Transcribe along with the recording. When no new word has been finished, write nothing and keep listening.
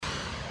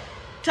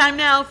Time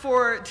now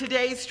for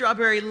today's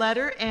Strawberry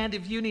Letter. And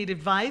if you need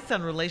advice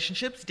on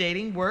relationships,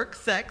 dating, work,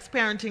 sex,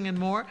 parenting, and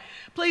more,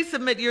 please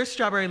submit your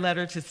Strawberry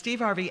Letter to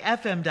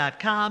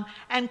steveharveyfm.com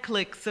and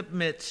click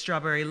Submit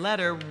Strawberry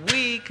Letter.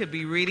 We could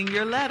be reading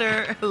your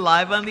letter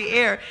live on the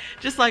air,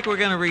 just like we're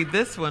going to read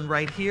this one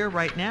right here,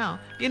 right now.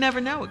 You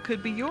never know, it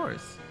could be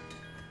yours.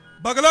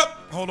 Buckle up.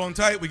 Hold on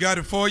tight. We got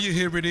it for you.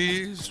 Here it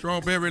is.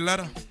 Strawberry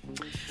Letter.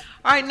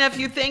 All right,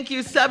 nephew, thank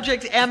you.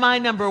 Subject, am I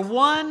number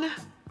 1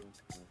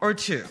 or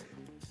 2?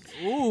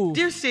 Ooh.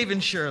 Dear Steve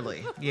and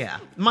Shirley,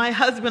 my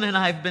husband and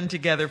I have been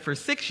together for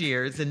 6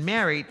 years and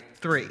married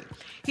 3.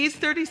 He's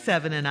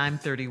 37 and I'm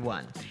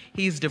 31.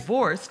 He's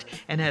divorced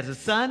and has a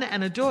son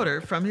and a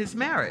daughter from his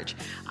marriage.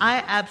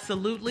 I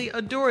absolutely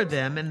adore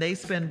them and they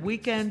spend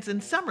weekends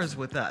and summers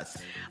with us.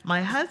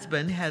 My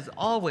husband has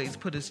always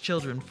put his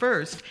children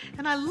first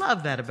and I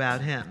love that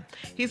about him.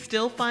 He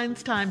still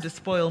finds time to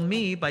spoil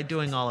me by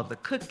doing all of the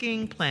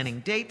cooking, planning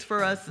dates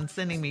for us, and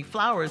sending me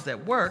flowers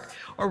at work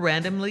or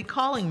randomly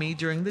calling me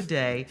during the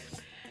day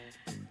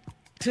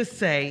to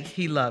say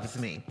he loves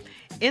me.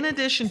 In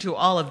addition to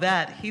all of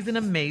that, he's an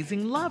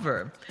amazing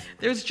lover.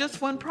 There's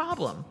just one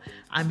problem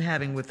I'm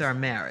having with our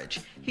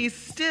marriage. He's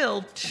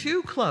still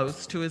too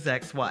close to his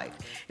ex-wife.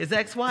 His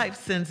ex-wife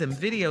sends him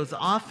videos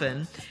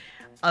often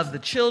of the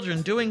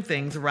children doing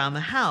things around the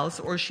house,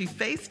 or she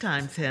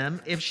FaceTimes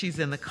him if she's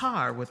in the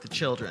car with the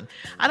children.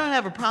 I don't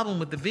have a problem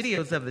with the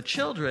videos of the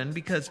children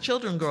because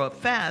children grow up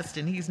fast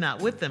and he's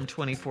not with them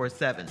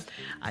 24/7.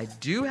 I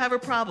do have a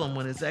problem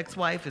when his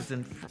ex-wife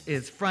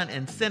is front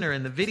and center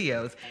in the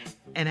videos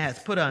and has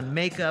put on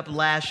makeup,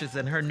 lashes,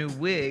 and her new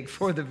wig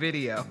for the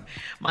video.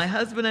 My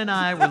husband and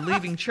I were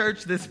leaving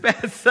church this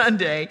past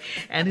Sunday,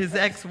 and his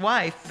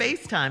ex-wife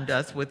FaceTimed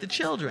us with the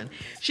children.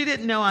 She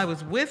didn't know I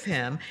was with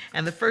him,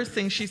 and the first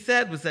thing she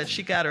said was that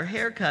she got her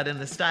hair cut in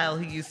the style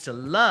he used to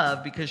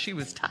love because she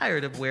was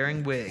tired of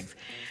wearing wigs.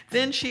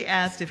 Then she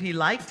asked if he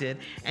liked it,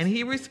 and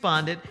he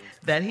responded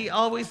that he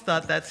always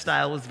thought that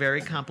style was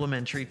very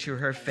complimentary to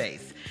her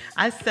face.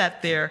 I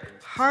sat there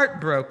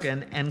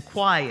heartbroken and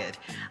quiet.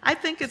 I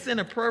think it's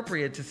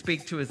inappropriate to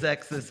speak to his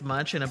ex this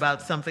much and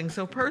about something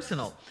so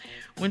personal.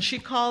 When she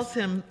calls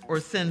him or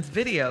sends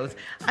videos,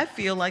 I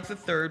feel like the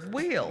third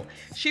wheel.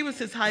 She was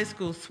his high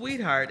school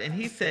sweetheart, and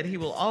he said he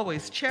will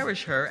always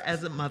cherish her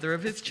as a mother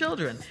of his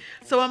children.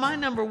 So am I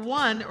number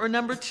 1 or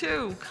number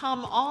 2?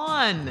 Come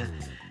on.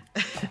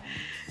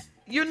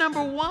 You're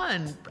number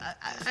 1.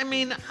 I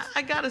mean,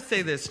 I gotta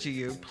say this to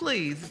you.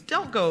 Please,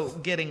 don't go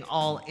getting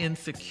all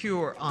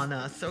insecure on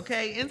us,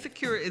 okay?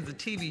 Insecure is a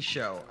TV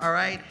show, all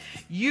right?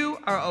 You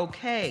are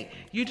okay.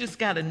 You just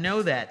gotta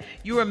know that.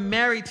 You are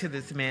married to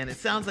this man. It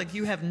sounds like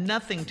you have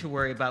nothing to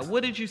worry about.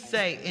 What did you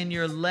say in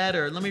your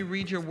letter? Let me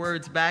read your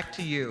words back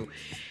to you.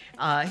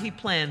 He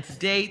plans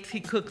dates.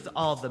 He cooks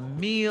all the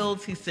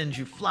meals. He sends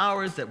you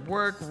flowers at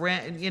work,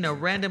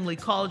 randomly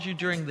calls you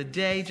during the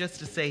day just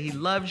to say he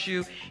loves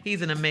you.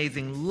 He's an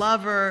amazing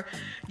lover.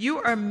 You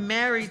are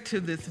married to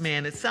this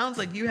man. It sounds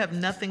like you have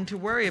nothing to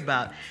worry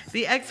about.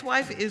 The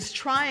ex-wife is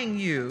trying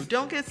you.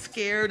 Don't get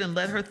scared and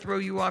let her throw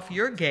you off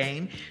your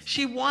game.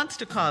 She wants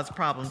to cause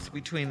problems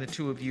between the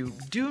two of you.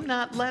 Do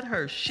not let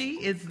her.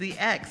 She is the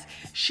ex.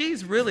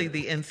 She's really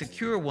the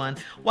insecure one.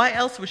 Why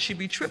else would she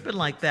be tripping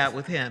like that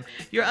with him?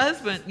 Your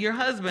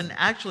husband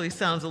actually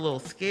sounds a little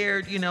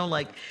scared,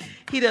 like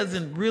he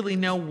doesn't really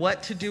know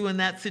what to do in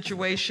that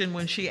situation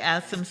when she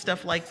asks him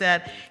stuff like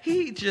that.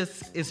 He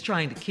just is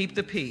trying to keep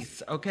the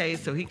peace, okay,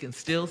 so he can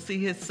still see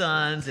his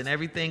sons and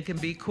everything can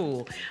be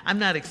cool. I'm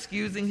not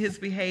excusing his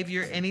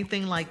behavior,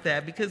 anything like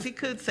that, because he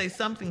could say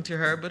something to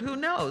her, but who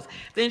knows?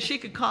 Then she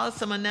could cause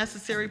some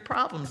unnecessary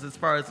problems as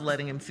far as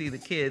letting him see the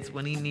kids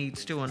when he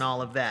needs to and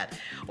all of that.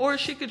 Or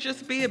she could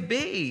just be a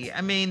bee.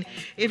 I mean,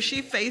 if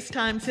she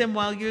FaceTimes him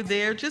while you're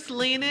there, just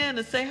lean in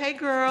and say, hey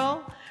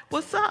girl,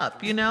 what's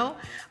up,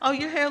 Oh,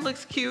 your hair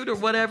looks cute, or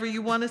whatever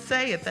you want to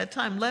say at that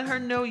time. Let her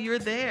know you're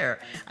there.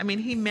 I mean,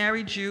 he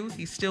married you.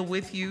 He's still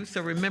with you.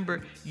 So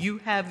remember, you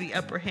have the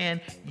upper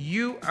hand.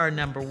 You are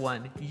number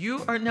 1.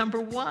 You are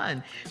number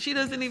 1. She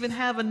doesn't even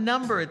have a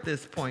number at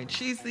this point.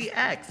 She's the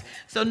ex.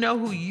 So know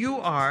who you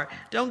are.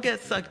 Don't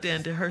get sucked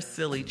into her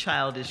silly,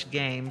 childish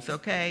games,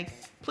 okay?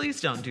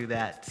 Please don't do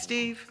that.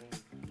 Steve?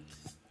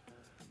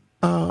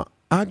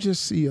 I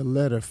just see a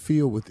letter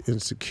filled with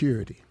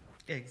insecurity.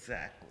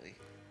 Exactly.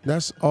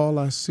 That's all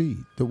I see.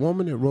 The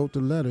woman that wrote the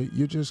letter,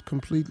 you're just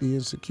completely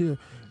insecure.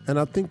 And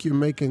I think you're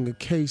making a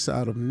case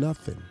out of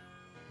nothing.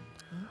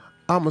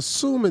 I'm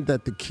assuming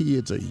that the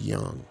kids are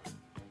young.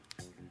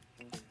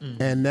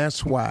 And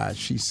that's why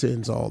she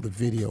sends all the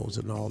videos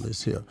and all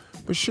this here.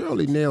 But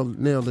Shirley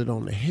nailed it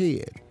on the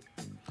head.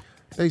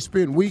 They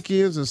spend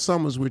weekends and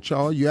summers with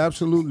y'all. You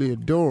absolutely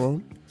adore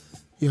them.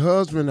 Your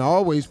husband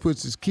always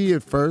puts his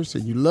kid first,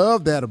 and you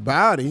love that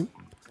about him.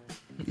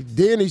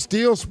 Then he's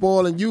still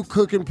spoiling you,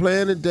 cooking,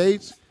 planning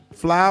dates,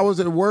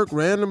 flowers at work,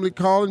 randomly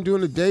calling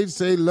during the date to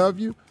say love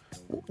you.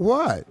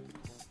 What?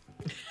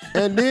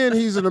 And then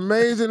he's an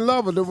amazing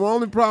lover. The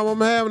only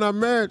problem I'm having in our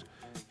marriage,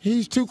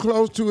 he's too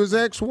close to his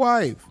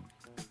ex-wife.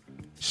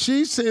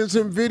 She sends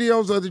him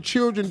videos of the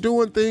children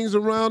doing things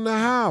around the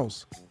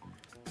house.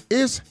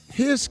 It's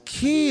his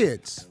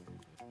kids.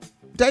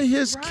 They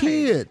his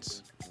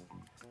kids.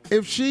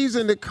 If she's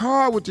in the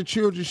car with the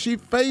children, she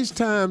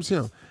FaceTimes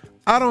him.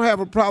 I don't have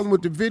a problem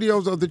with the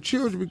videos of the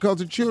children because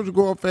the children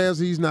grow up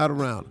fast, he's not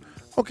around.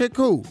 Okay,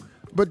 cool.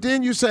 But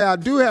then you say, I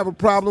do have a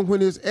problem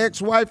when his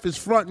ex-wife is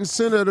front and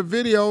center of the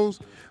videos.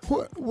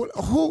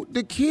 Who?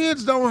 The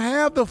kids don't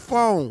have the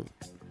phone.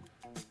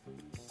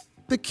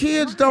 The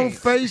kids don't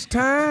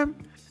FaceTime.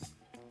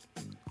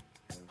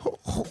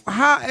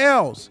 How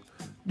else?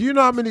 Do you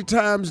know how many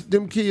times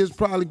them kids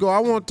probably go, I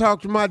want to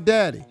talk to my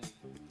daddy?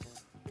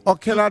 Or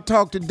can I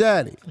talk to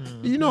daddy?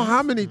 Do you know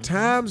how many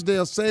times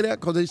they'll say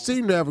that? Because they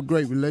seem to have a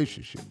great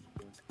relationship.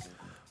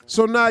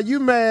 So now you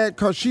mad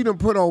because she done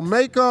put on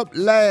makeup,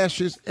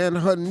 lashes, and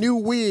her new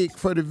wig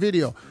for the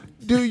video.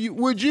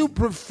 Would you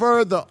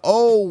prefer the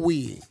old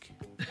wig?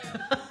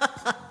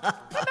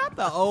 Not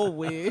the old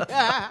wig.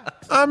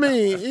 I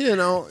mean,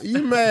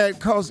 you mad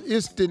because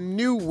it's the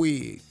new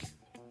wig.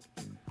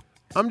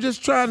 I'm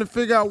just trying to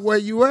figure out where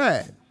you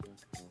at.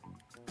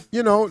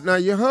 Now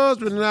your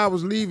husband and I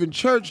was leaving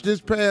church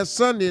this past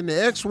Sunday, and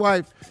the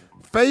ex-wife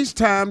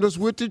FaceTimed us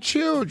with the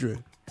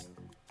children.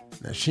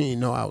 Now, she didn't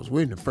know I was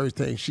with him. The first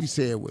thing she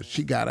said was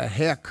she got a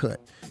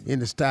haircut in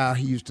the style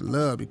he used to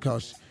love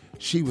because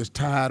she was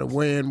tired of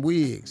wearing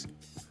wigs.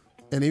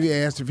 And he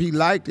asked if he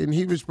liked it, and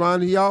he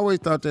responded he always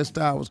thought that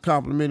style was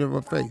complimentary of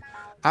her face.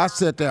 I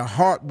sat there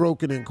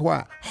heartbroken and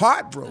quiet.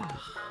 Heartbroken.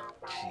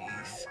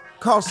 Jeez.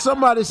 Because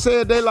somebody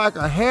said they like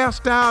a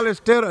hairstyle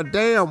instead of a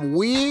damn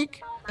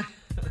wig?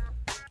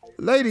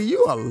 Lady,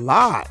 you a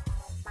lot.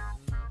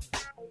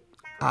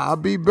 I'll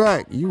be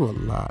back. You a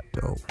lot,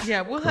 though.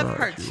 Yeah, we'll have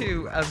part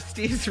 2 of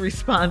Steve's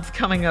response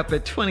coming up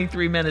at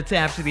 23 minutes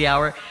after the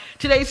hour.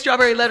 Today's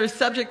Strawberry Letter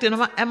subject, and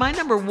am I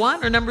number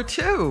 1 or number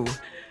 2?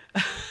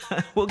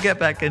 We'll get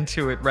back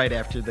into it right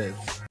after this.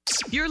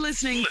 You're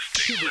listening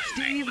to the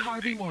Steve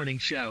Harvey Morning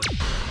Show.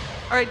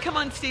 All right, come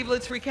on, Steve.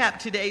 Let's recap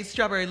today's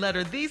Strawberry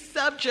Letter. The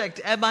subject,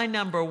 am I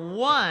number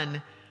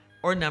 1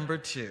 or number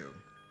 2?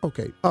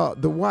 Okay,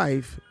 the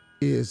wife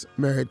is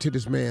married to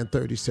this man,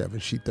 37.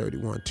 She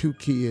 31. 2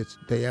 kids.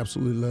 They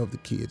absolutely love the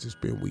kids. They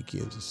spend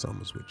weekends and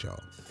summers with y'all.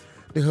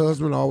 The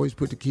husband always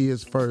put the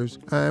kids first,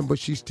 but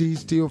she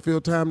still feel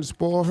time to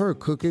spoil her,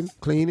 cooking,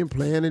 cleaning,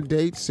 planning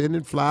dates,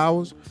 sending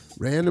flowers,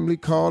 randomly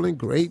calling,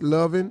 great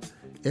loving,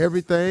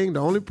 everything.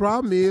 The only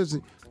problem is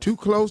too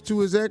close to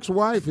his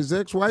ex-wife. His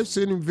ex-wife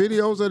sending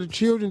videos of the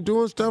children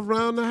doing stuff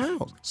around the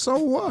house. So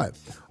what?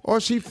 Or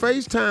she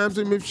FaceTimes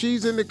him if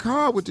she's in the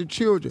car with the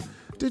children.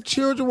 The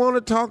children want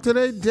to talk to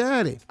their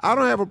daddy. I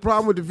don't have a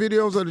problem with the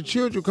videos of the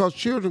children because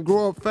children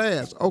grow up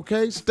fast,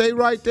 okay? Stay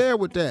right there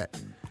with that.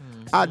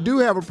 I do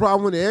have a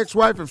problem when the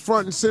ex-wife is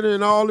front and center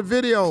in all the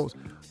videos.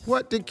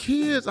 What, the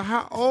kids,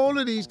 how old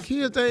are these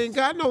kids? They ain't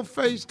got no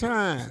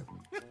FaceTime.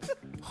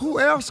 Who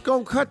else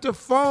gonna cut the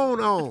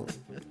phone on?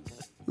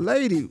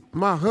 Lady,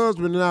 my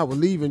husband and I were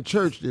leaving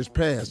church this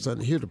past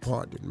Sunday. Here's the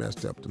part that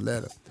messed up the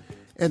letter.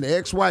 And the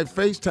ex-wife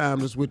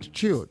FaceTimed us with the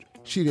children.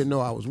 She didn't know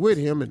I was with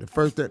him, and the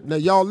first that now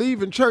y'all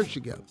leaving church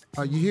together.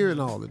 Are you hearing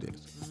all of this?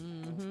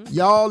 Mm-hmm.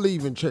 Y'all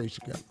leaving church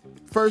together.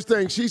 First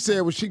thing she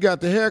said was she got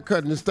the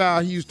haircut in the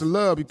style he used to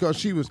love because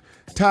she was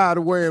tired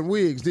of wearing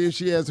wigs. Then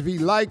she asked if he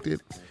liked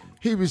it.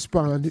 He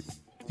responded.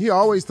 He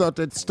always thought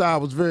that the style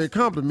was very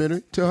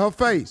complimentary to her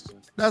face.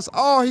 That's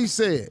all he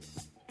said.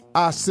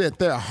 I sat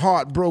there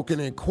heartbroken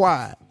and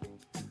quiet.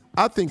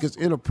 I think it's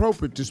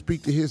inappropriate to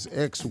speak to his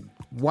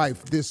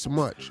ex-wife this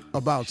much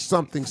about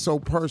something so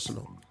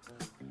personal.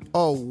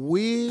 A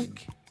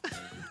wig?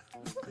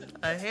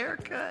 A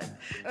haircut?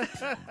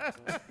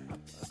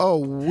 A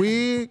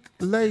wig,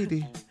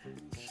 lady.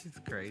 She's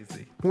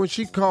crazy. When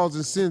she calls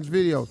and sends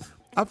videos,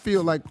 I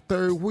feel like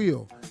third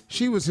wheel.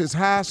 She was his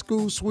high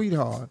school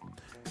sweetheart,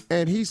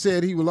 and he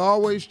said he will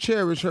always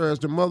cherish her as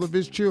the mother of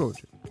his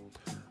children.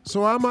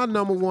 So am I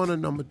number 1 or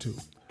number 2?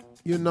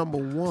 You're number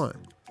 1.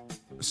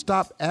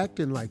 Stop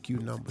acting like you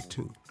number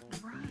 2.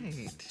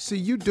 Right. See,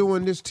 you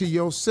doing this to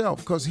yourself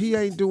because he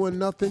ain't doing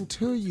nothing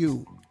to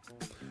you.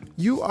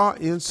 You are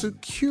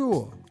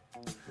insecure.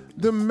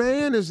 The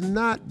man is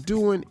not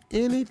doing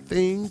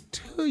anything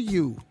to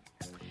you.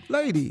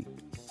 Lady,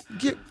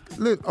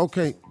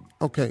 okay,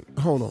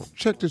 hold on.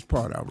 Check this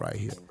part out right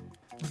here.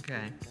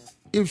 Okay.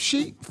 If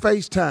she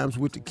FaceTimes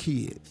with the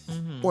kid,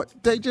 or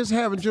they just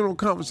have a general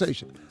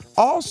conversation.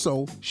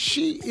 Also,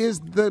 she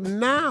is the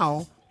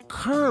now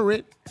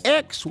current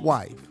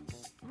ex-wife.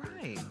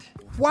 Right.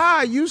 Why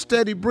are you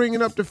steady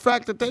bringing up the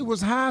fact that they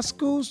was high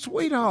school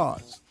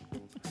sweethearts?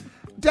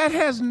 That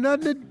has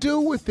nothing to do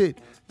with it.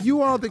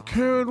 You are the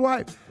current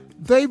wife.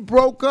 They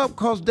broke up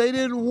because they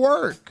didn't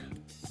work.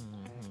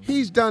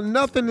 He's done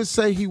nothing to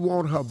say he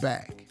want her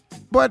back.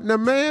 But the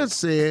man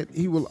said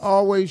he will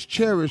always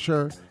cherish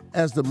her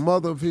as the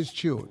mother of his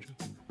children.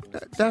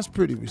 That's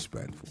pretty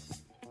respectful.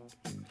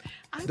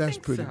 I That's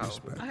think pretty so.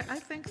 respectful. I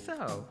think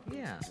so,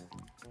 yeah.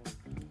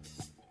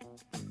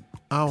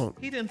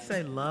 He didn't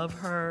say love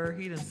her.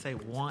 He didn't say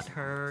want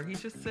her. He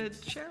just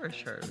said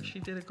cherish her. She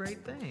did a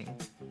great thing.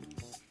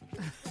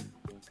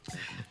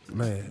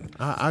 Man,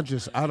 I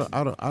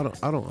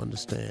don't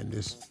understand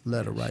this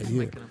letter right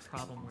here. Making a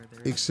problem where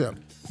there Except,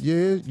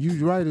 yeah,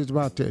 you right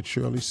about that,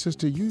 Shirley.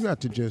 Sister, you got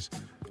to just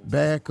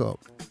back up.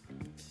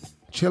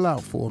 Chill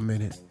out for a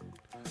minute.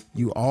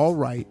 You all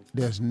right.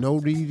 There's no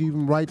need to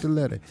even write the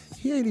letter.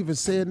 He ain't even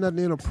said nothing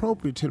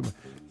inappropriate to them.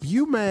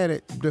 You mad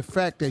at the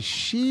fact that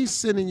she's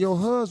sending your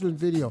husband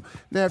video.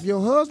 Now, if your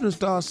husband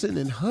starts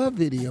sending her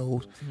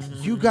videos,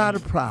 you got a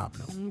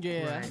problem.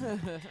 Yeah.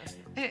 Right.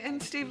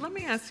 And Steve, let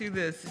me ask you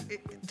this.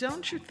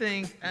 Don't you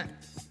think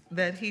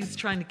that he's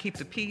trying to keep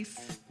the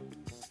peace?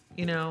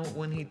 You know,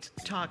 when he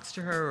talks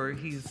to her or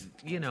he's,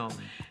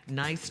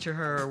 nice to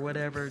her or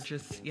whatever,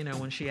 just,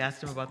 when she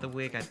asked him about the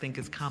wig, I think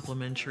is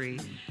complimentary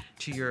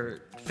to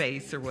your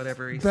face or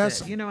whatever he That's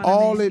said. You know what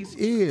all I mean? it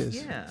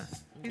is. Yeah.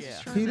 He's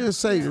just trying He to- didn't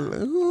say,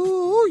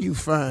 ooh, you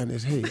fine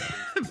as hell.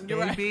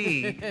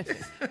 Baby.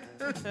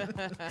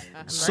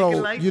 So,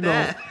 like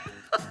that.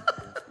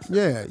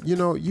 Yeah,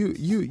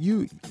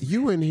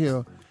 you in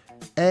here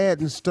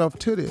adding stuff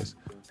to this.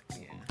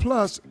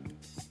 Plus,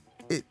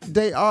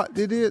 are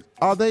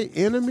they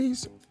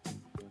enemies?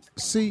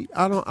 See,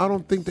 I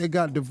don't think they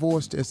got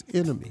divorced as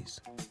enemies.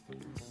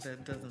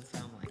 That doesn't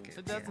sound like it.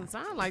 It doesn't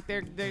sound like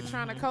they're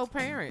trying to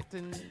co-parent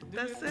and do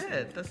That's it.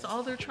 it. That's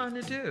all they're trying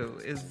to do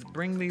is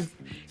bring these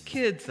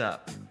kids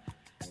up.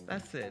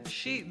 That's it.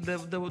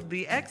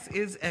 The ex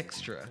is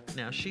extra.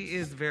 Now she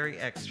is very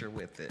extra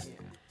with it.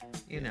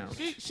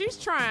 She's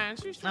trying.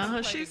 She's trying.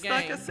 To play She's the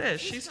like game. I said.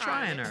 She's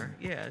trying it. her.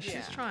 Yeah, she's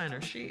Yeah. trying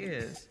her. She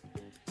is.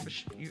 But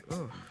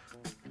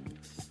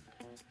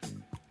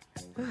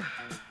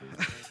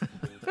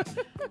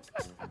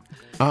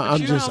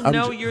I'm you just. don't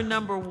know you're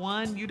number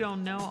one. You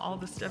don't know all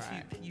the stuff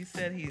you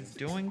said he's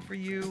doing for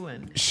you,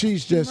 and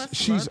She's he just. must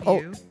She's.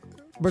 love you.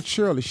 But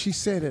Shirley, she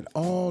said it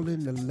all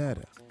in the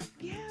letter.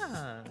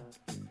 Yeah.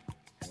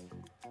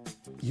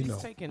 She's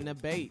taking the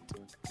bait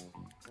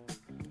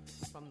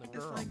from the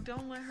It's girl. like,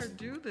 don't let her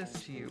do this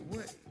to you.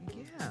 What?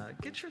 Yeah,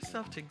 get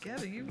yourself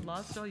together. You've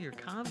lost all your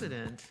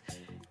confidence.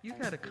 You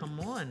got to come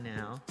on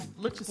now.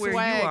 Look your where you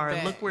swag are and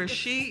back. look where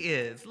she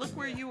is. Look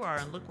where you are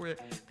and look where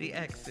the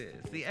ex is.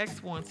 The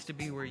ex wants to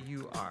be where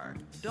you are.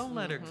 Don't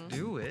let her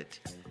do it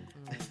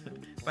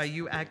by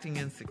you acting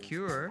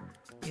insecure,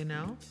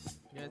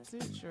 That's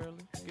it, Shirley.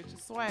 Get your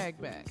swag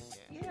back.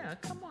 Yeah,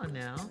 come on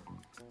now.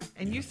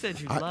 And you said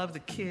you love the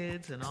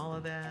kids and all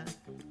of that.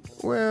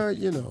 Well,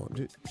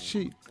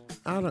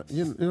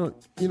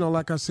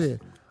 like I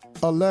said,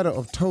 a letter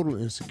of total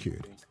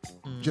insecurity.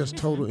 Just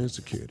total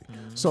insecurity.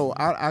 So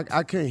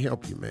I can't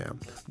help you, ma'am.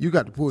 You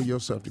got to pull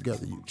yourself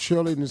together.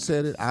 Shirley done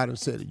said it, I done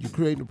said it. You're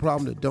creating a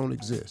problem that don't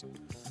exist.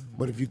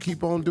 But if you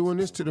keep on doing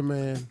this to the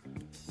man,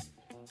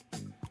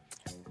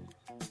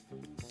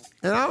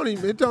 and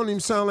it don't even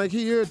sound like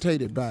he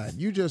irritated by it.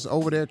 You just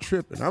over there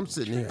tripping. I'm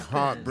sitting here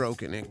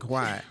heartbroken and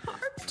quiet,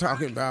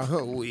 talking about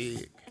her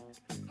wig.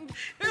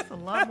 There's a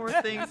lot more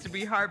things to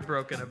be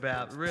heartbroken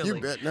about, really.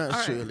 You bet not, All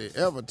right. Shirley,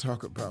 ever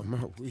talk about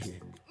my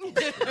wig.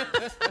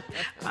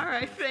 All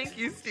right, thank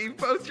you, Steve.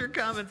 Post your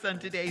comments on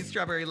today's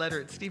Strawberry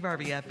Letter at Steve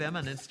Harvey FM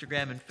on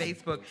Instagram and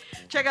Facebook.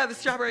 Check out the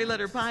Strawberry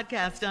Letter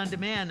podcast on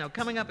demand. Now,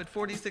 coming up at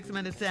 46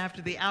 minutes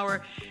after the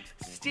hour,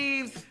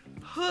 Steve's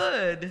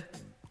Hood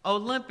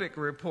Olympic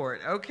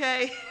report,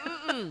 okay?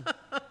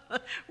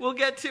 We'll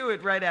get to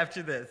it right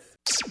after this.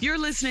 You're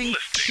listening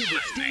to the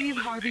Steve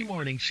Harvey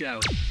Morning Show.